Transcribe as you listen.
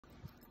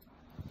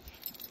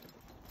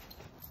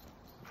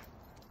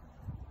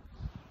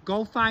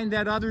Go find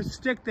that other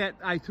stick that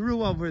I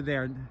threw over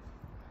there.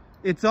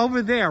 It's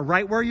over there,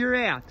 right where you're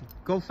at.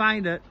 Go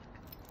find it.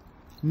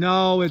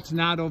 No, it's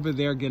not over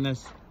there,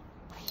 Guinness.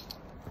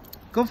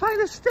 Go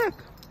find a stick.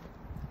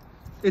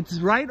 It's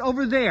right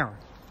over there.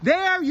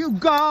 There you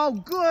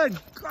go. Good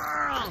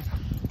girl.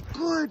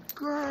 Good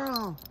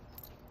girl.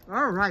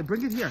 All right,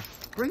 bring it here.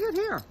 Bring it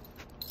here.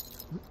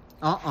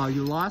 Uh-oh,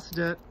 you lost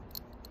it.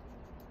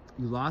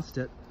 You lost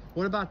it.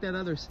 What about that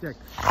other stick?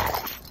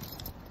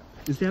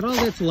 Is that all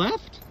that's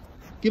left?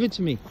 Give it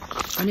to me.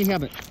 Let me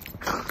have it.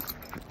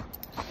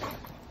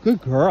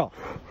 Good girl.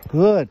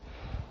 Good.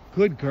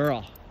 Good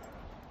girl.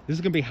 This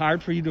is going to be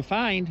hard for you to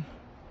find.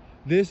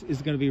 This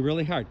is going to be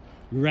really hard.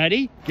 You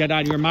ready? Get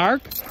on your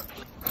mark.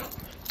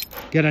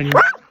 Get on your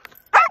mark.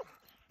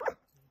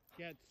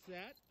 Get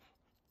set.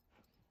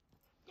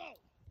 Go.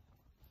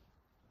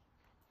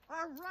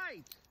 All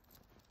right.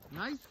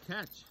 Nice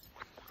catch.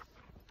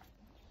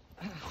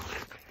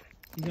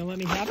 You gonna let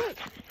me have it?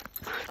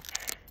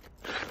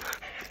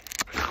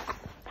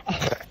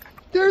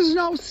 There's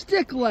no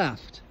stick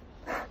left.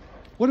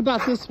 What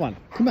about this one?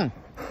 Come on.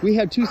 We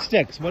had 2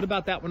 sticks. What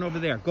about that one over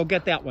there? Go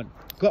get that one.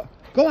 Go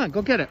on,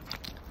 go get it.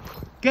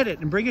 Get it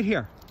and bring it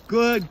here.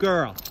 Good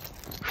girl.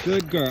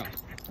 Good girl.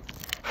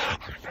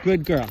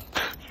 Good girl.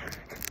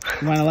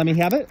 You wanna let me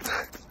have it?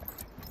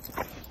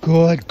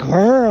 Good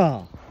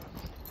girl.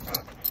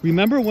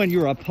 Remember when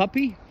you were a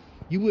puppy?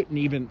 You wouldn't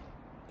even,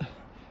 it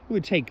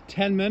would take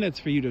 10 minutes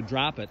for you to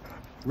drop it.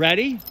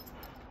 Ready?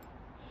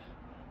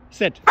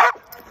 Sit.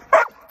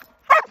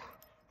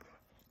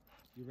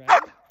 You ready?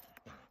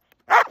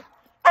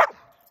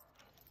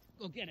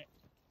 Go get it.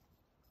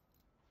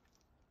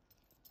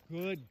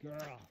 Good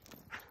girl.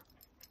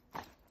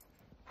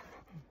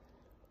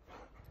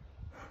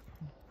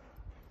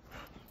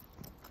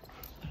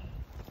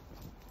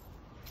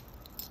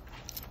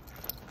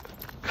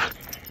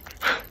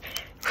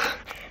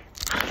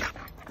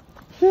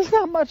 There's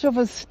not much of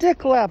a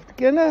stick left,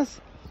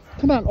 Guinness.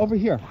 Come on, over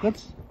here.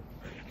 Let's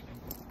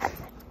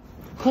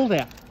pull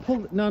that.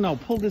 No,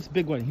 pull this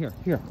big one. Here.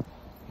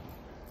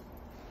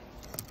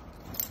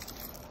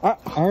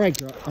 All right,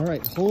 girl. All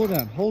right, hold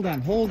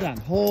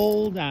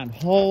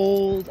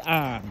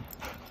on.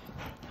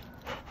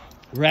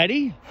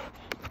 Ready?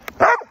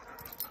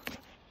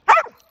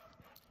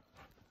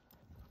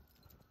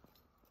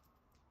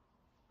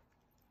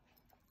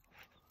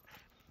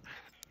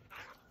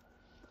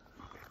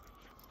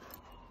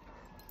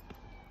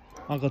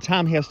 Uncle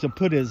Tom has to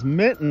put his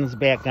mittens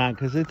back on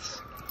because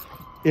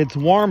it's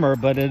warmer,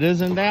 but it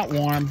isn't that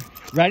warm.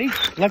 Ready?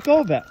 Let go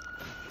of it.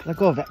 Let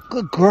go of it.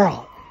 Good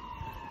girl.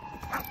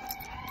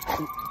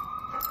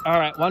 All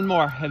right, one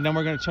more, and then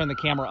we're going to turn the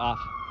camera off.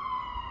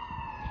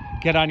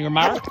 Get on your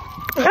mark.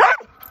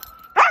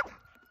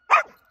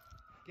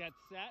 Get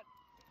set.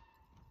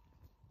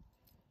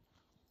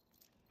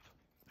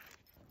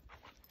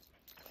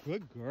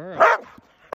 Good girl.